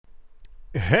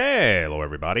Hello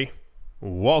everybody,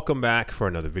 welcome back for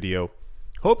another video.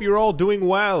 Hope you're all doing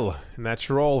well and that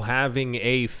you're all having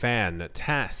a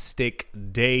fantastic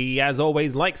day. As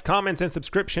always, likes, comments, and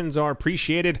subscriptions are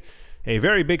appreciated. A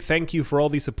very big thank you for all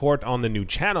the support on the new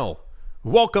channel.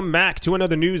 Welcome back to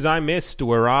another News I Missed,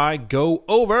 where I go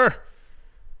over,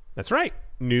 that's right,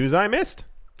 news I missed.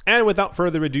 And without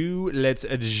further ado, let's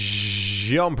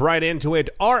jump right into it.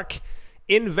 ARK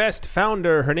Invest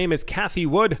founder, her name is Cathie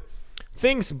Wood,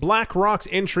 thinks BlackRock's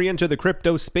entry into the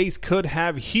crypto space could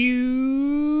have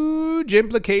huge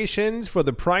implications for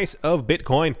the price of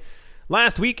Bitcoin.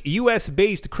 Last week,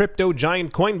 US-based crypto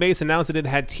giant Coinbase announced that it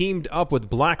had teamed up with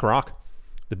BlackRock,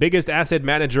 the biggest asset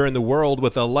manager in the world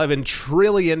with $11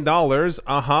 trillion,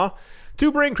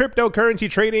 to bring cryptocurrency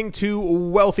trading to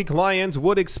wealthy clients.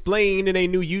 Wood explained in a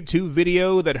new YouTube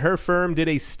video that her firm did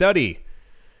a study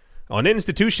on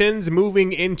institutions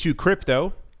moving into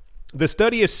crypto. The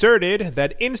study asserted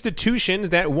that institutions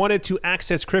that wanted to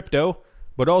access crypto,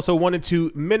 but also wanted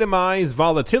to minimize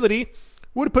volatility,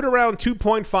 would put around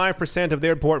 2.5% of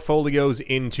their portfolios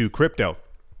into crypto.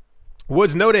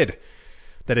 Woods noted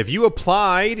that if you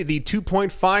applied the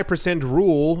 2.5%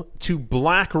 rule to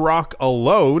BlackRock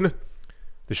alone,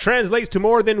 this translates to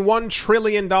more than $1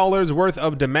 trillion worth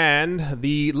of demand.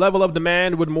 The level of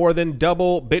demand would more than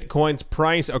double Bitcoin's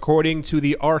price, according to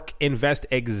the ARK Invest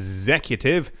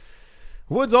executive.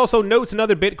 Woods also notes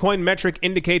another Bitcoin metric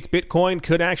indicates Bitcoin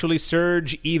could actually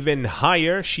surge even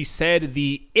higher. She said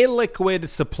the illiquid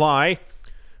supply,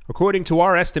 according to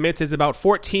our estimates, is about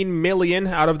 14 million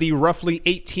out of the roughly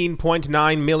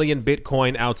 18.9 million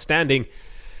Bitcoin outstanding.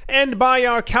 And by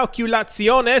our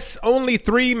calculaciones, only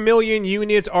 3 million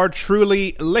units are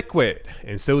truly liquid.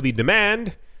 And so the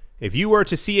demand, if you were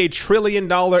to see a $1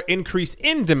 trillion increase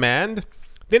in demand,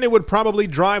 then it would probably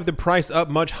drive the price up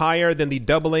much higher than the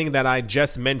doubling that I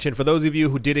just mentioned. For those of you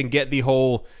who didn't get the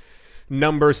whole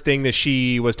numbers thing that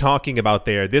she was talking about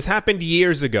there, this happened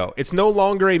years ago. It's no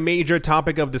longer a major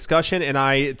topic of discussion, and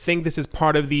I think this is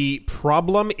part of the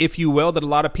problem, if you will, that a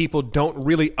lot of people don't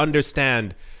really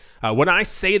understand. When I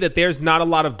say that there's not a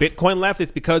lot of Bitcoin left,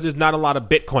 it's because there's not a lot of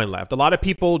Bitcoin left. A lot of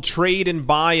people trade and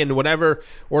buy and whatever,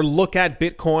 or look at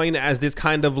Bitcoin as this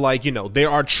kind of like, there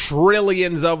are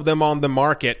trillions of them on the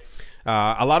market.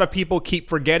 A lot of people keep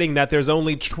forgetting that there's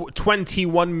only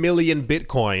 21 million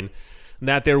Bitcoin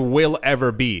that there will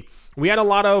ever be. We had a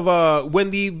lot of, when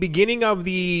the beginning of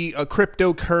the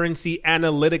cryptocurrency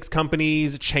analytics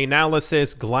companies,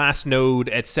 Chainalysis, Glassnode,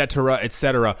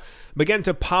 etc., began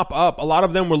to pop up. A lot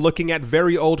of them were looking at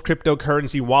very old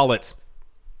cryptocurrency wallets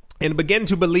and began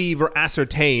to believe or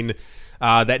ascertain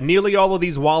that nearly all of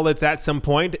these wallets at some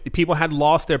point, people had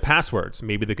lost their passwords.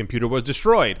 Maybe the computer was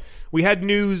destroyed. We had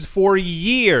news for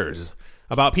years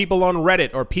about people on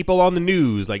Reddit or people on the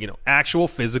news, like, actual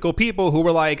physical people who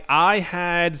were like, I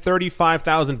had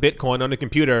 35,000 Bitcoin on a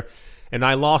computer and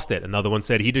I lost it. Another one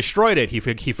said he destroyed it. He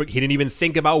didn't even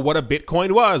think about what a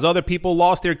Bitcoin was. Other people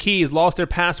lost their keys, lost their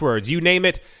passwords. You name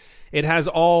it, it has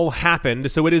all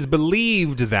happened. So it is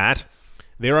believed that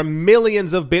there are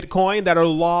millions of Bitcoin that are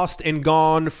lost and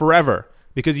gone forever.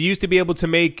 Because you used to be able to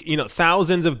make,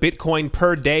 thousands of Bitcoin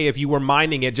per day if you were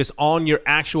mining it just on your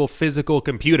actual physical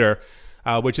computer,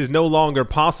 which is no longer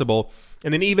possible.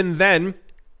 And then even then,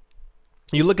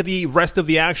 you look at the rest of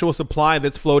the actual supply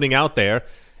that's floating out there,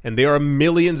 and there are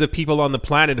millions of people on the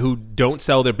planet who don't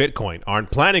sell their Bitcoin, aren't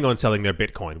planning on selling their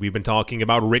Bitcoin. We've been talking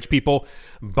about rich people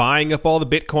buying up all the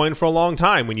Bitcoin for a long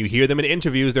time. When you hear them in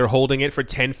interviews, they're holding it for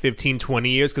 10, 15, 20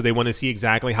 years because they want to see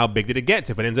exactly how big did it get.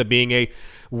 If it ends up being a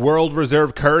world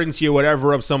reserve currency or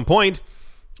whatever of some point,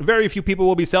 very few people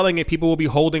will be selling it. People will be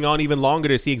holding on even longer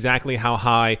to see exactly how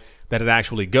high that it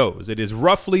actually goes. It is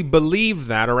roughly believed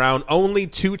that around only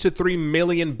 2 to 3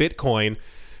 million Bitcoin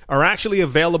are actually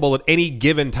available at any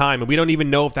given time. And we don't even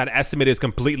know if that estimate is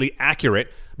completely accurate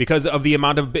because of the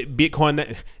amount of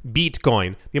Bitcoin,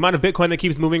 the amount of Bitcoin that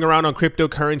keeps moving around on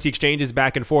cryptocurrency exchanges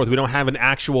back and forth. We don't have an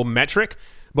actual metric,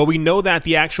 but we know that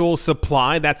the actual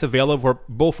supply that's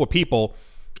available for people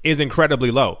is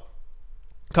incredibly low.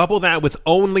 Couple that with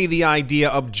only the idea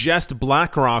of just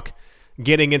BlackRock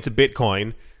getting into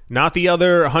Bitcoin, not the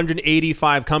other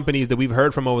 185 companies that we've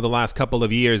heard from over the last couple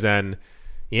of years. And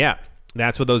yeah,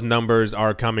 that's where those numbers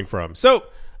are coming from. So,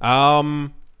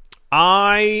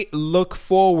 I look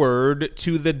forward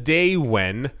to the day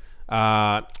when,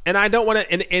 and I don't want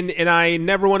to, and I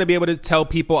never want to be able to tell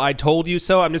people I told you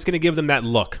so. I'm just going to give them that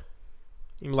look.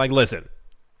 I'm like, listen,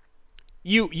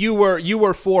 you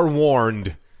were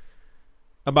forewarned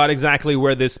about exactly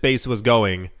where this space was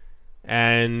going.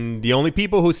 And the only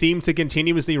people who seem to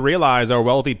continuously realize are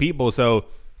wealthy people. So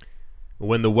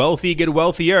when the wealthy get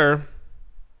wealthier,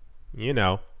 you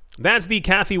know. That's the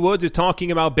Kathy Woods is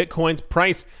talking about Bitcoin's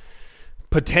price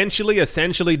potentially,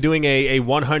 essentially doing a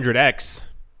 100x.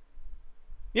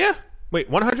 Yeah. Wait,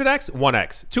 100x?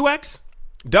 1x. 2x?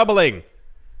 Doubling.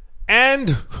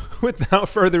 And without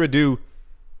further ado,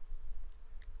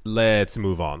 let's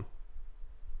move on.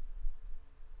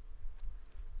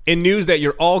 In news that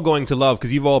you're all going to love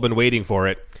because you've all been waiting for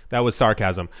it. That was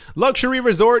sarcasm. Luxury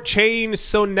resort chain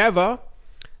Soneva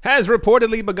has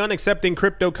reportedly begun accepting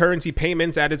cryptocurrency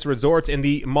payments at its resorts in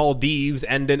the Maldives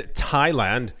and in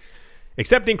Thailand.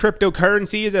 Accepting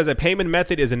cryptocurrencies as a payment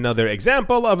method is another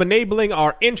example of enabling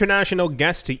our international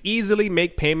guests to easily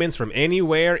make payments from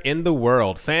anywhere in the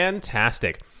world.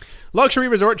 Fantastic. Luxury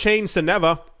resort chain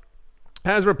Soneva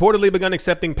has reportedly begun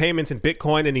accepting payments in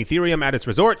Bitcoin and Ethereum at its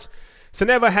resorts.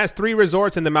 Soneva has 3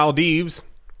 resorts in the Maldives.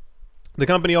 The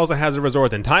company also has a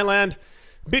resort in Thailand.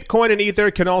 Bitcoin and Ether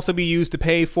can also be used to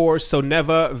pay for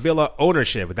Soneva Villa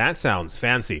ownership. That sounds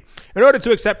fancy. In order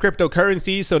to accept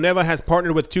cryptocurrencies, Soneva has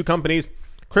partnered with 2 companies.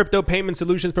 Crypto payment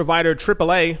solutions provider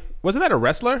AAA. Wasn't that a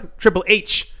wrestler? Triple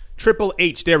H. Triple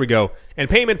H. There we go. And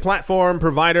payment platform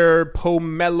provider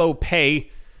Pomelo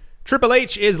Pay. Triple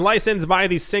H is licensed by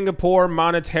the Singapore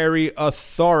Monetary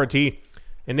Authority.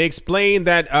 And they explain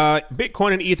that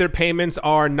Bitcoin and Ether payments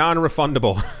are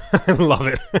non-refundable. I love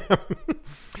it.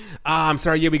 I'm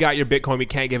sorry, yeah, we got your Bitcoin. We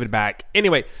can't give it back.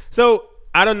 Anyway, so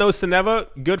I don't know Soneva.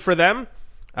 Good for them.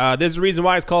 There's a reason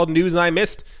why it's called News I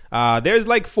Missed. There's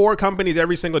like 4 companies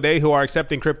every single day who are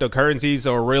accepting cryptocurrencies.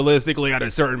 So realistically, at a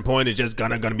certain point, it's just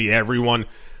gonna be everyone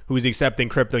who's accepting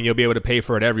crypto, and you'll be able to pay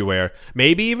for it everywhere.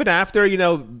 Maybe even after,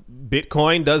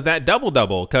 Bitcoin does that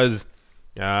double-double, because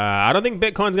I don't think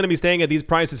Bitcoin's going to be staying at these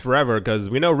prices forever, because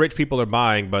we know rich people are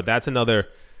buying, but that's another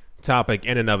topic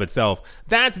in and of itself.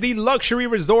 That's the luxury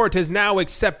resort is now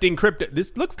accepting crypto.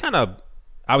 This looks kind of,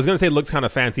 I was going to say looks kind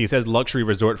of fancy. It says luxury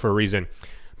resort for a reason.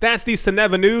 That's the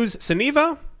Soneva news.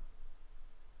 Soneva?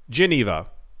 Geneva.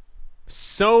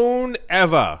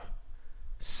 Soneva.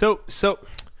 So,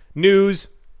 news.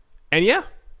 And yeah,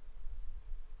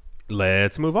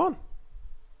 let's move on.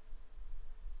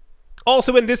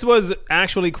 Also, and this was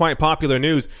actually quite popular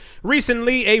news,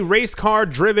 recently a race car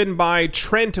driven by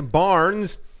Trent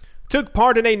Barnes took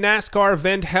part in a NASCAR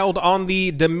event held on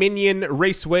the Dominion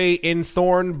Raceway in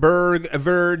Thornburg,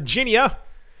 Virginia.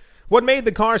 What made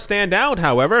the car stand out,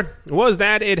 however, was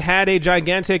that it had a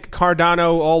gigantic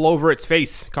Cardano all over its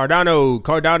face.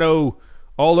 Cardano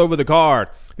all over the car.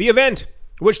 The event,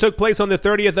 which took place on the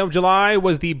 30th of July,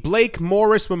 was the Blake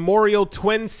Morris Memorial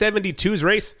Twin 72s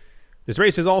race. This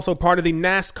race is also part of the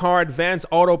NASCAR Advanced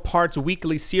Auto Parts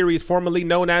Weekly Series, formerly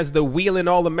known as the Wheelin'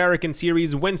 All-American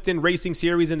Series, Winston Racing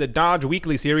Series, and the Dodge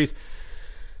Weekly Series,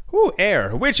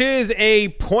 which is a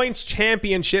points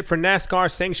championship for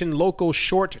NASCAR-sanctioned local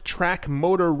short-track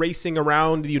motor racing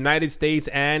around the United States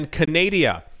and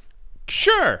Canada.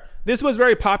 Sure, this was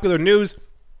very popular news.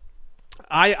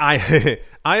 I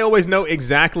always know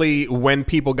exactly when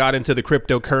people got into the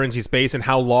cryptocurrency space and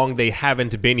how long they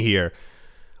haven't been here.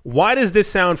 Why does this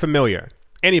sound familiar?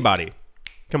 Anybody?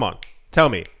 Come on, tell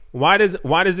me. Why does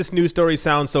this news story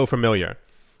sound so familiar?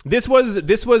 This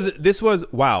was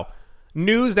wow.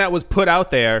 News that was put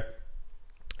out there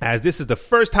as this is the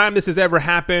first time this has ever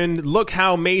happened. Look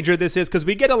how major this is, because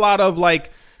we get a lot of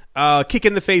kick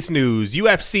in the face news,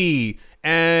 UFC,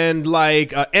 and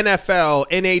NFL,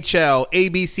 NHL,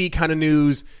 ABC kind of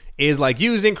news is like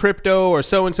using crypto or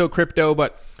so and so crypto,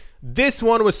 but this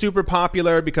one was super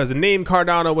popular because the name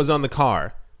Cardano was on the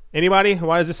car. Anybody?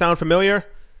 Why does this sound familiar?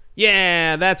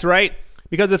 Yeah, that's right.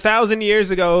 Because 1,000 years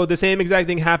ago, the same exact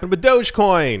thing happened with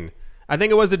Dogecoin. I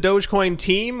think it was the Dogecoin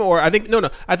team, or I think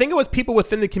it was people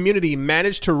within the community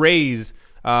managed to raise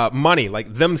money,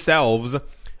 like themselves,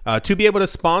 to be able to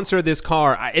sponsor this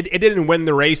car. It didn't win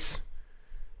the race.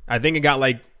 I think it got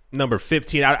number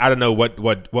 15. I don't know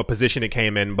what position it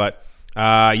came in, but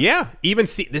yeah, even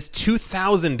see this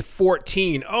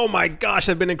 2014. Oh my gosh,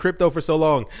 I've been in crypto for so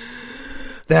long.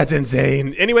 That's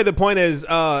insane. Anyway, the point is,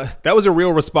 that was a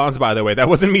real response, by the way. That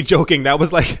wasn't me joking. That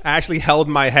was I actually held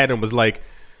my head and was like,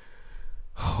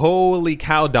 holy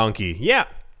cow donkey. Yeah.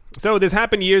 So this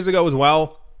happened years ago as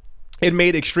well. It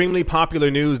made extremely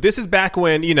popular news. This is back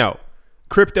when,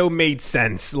 crypto made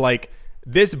sense.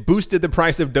 This boosted the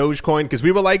price of Dogecoin because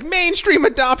we were like, mainstream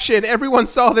adoption. Everyone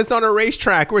saw this on a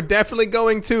racetrack. We're definitely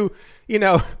going to,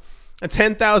 a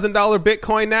 $10,000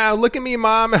 Bitcoin now. Look at me,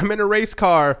 mom. I'm in a race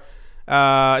car.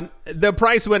 The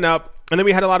price went up. And then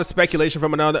we had a lot of speculation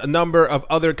from a number of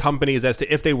other companies as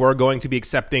to if they were going to be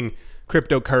accepting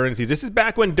cryptocurrencies. This is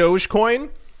back when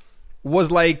Dogecoin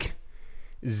was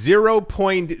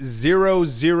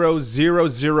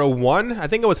 0.00001. I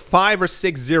think it was 5 or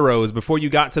 6 zeros before you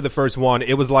got to the first one.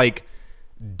 It was like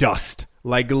dust,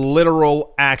 like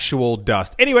literal actual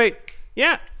dust. Anyway,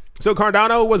 yeah. So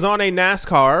Cardano was on a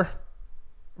NASCAR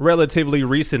relatively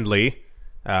recently.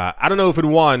 I don't know if it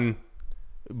won,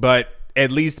 but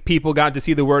at least people got to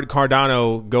see the word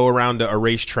Cardano go around a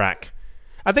racetrack.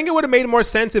 I think it would have made more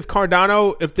sense if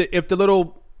Cardano, if the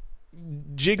little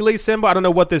jiggly symbol, I don't know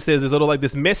what this is little like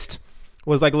this mist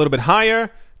was like a little bit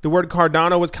higher. The word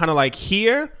Cardano was kind of like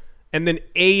here, and then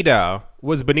ADA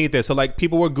was beneath it. So like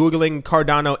people were Googling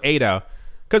Cardano ADA,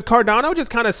 because Cardano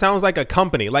just kind of sounds like a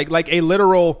company, like a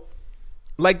literal,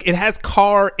 like it has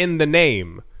car in the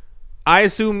name. I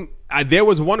assume there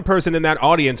was one person in that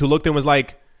audience who looked and was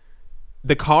like,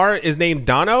 the car is named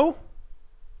Dono?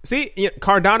 See,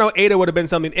 Cardano ADA would have been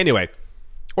something anyway.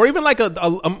 Or even like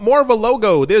a more of a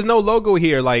logo. There's no logo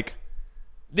here. Like,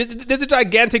 there's a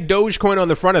gigantic Dogecoin on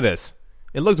the front of this.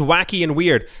 It looks wacky and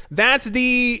weird. That's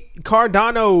the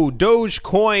Cardano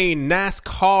Dogecoin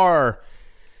NASCAR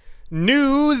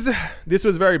news. This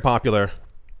was very popular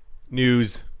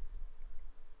news.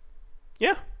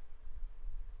 Yeah.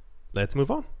 Let's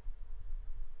move on.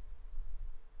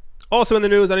 Also in the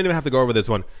news, I didn't even have to go over this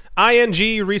one.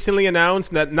 ING recently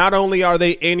announced that not only are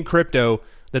they in crypto,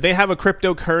 that they have a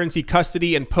cryptocurrency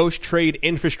custody and post-trade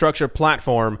infrastructure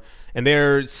platform, and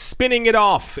they're spinning it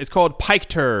off. It's called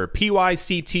Pyctor,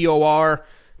 Pyctor,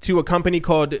 to a company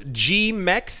called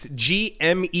GMEX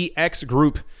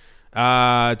Group,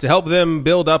 to help them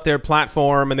build up their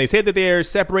platform. And they say that they're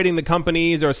separating the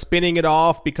companies or spinning it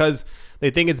off because they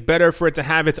think it's better for it to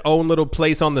have its own little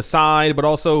place on the side. But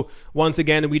also, once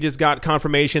again, we just got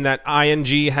confirmation that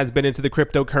ING has been into the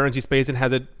cryptocurrency space and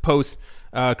has a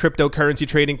cryptocurrency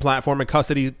trading platform and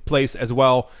custody place as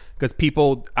well. Because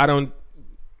people, I don't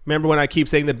remember when I keep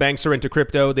saying that banks are into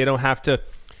crypto, they don't have to.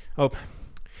 Oh,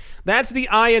 that's the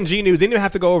ING news. They didn't even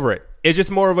have to go over it. It's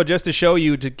just more of a just to show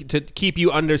you, to keep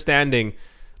you understanding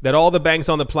that all the banks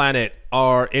on the planet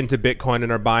are into Bitcoin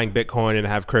and are buying Bitcoin and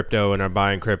have crypto and are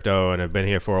buying crypto and have been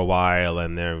here for a while,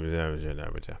 and they're.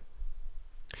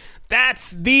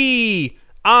 That's the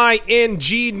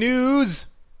ING news.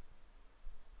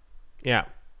 Yeah.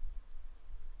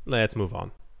 Let's move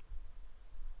on.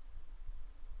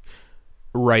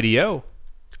 Rightio.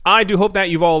 I do hope that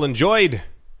you've all enjoyed.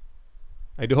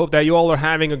 I do hope that you all are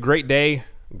having a great day,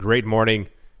 great morning,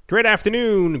 great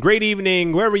afternoon, great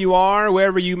evening, wherever you are,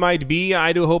 wherever you might be.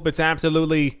 I do hope it's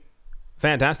absolutely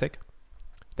fantastic.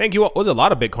 Thank you all. There's a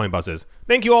lot of Bitcoin buses.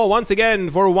 Thank you all once again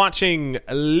for watching,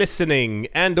 listening,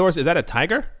 and/or is that a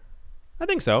tiger? I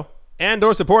think so.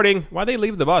 And/or supporting. Why they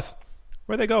leave the bus?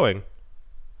 Where are they going?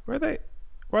 Why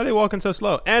are they walking so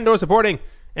slow? And/or supporting.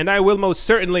 And I will most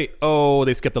certainly, oh,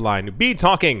 they skipped the line, be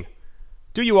talking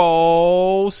to you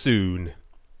all soon.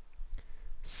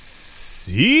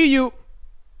 See you.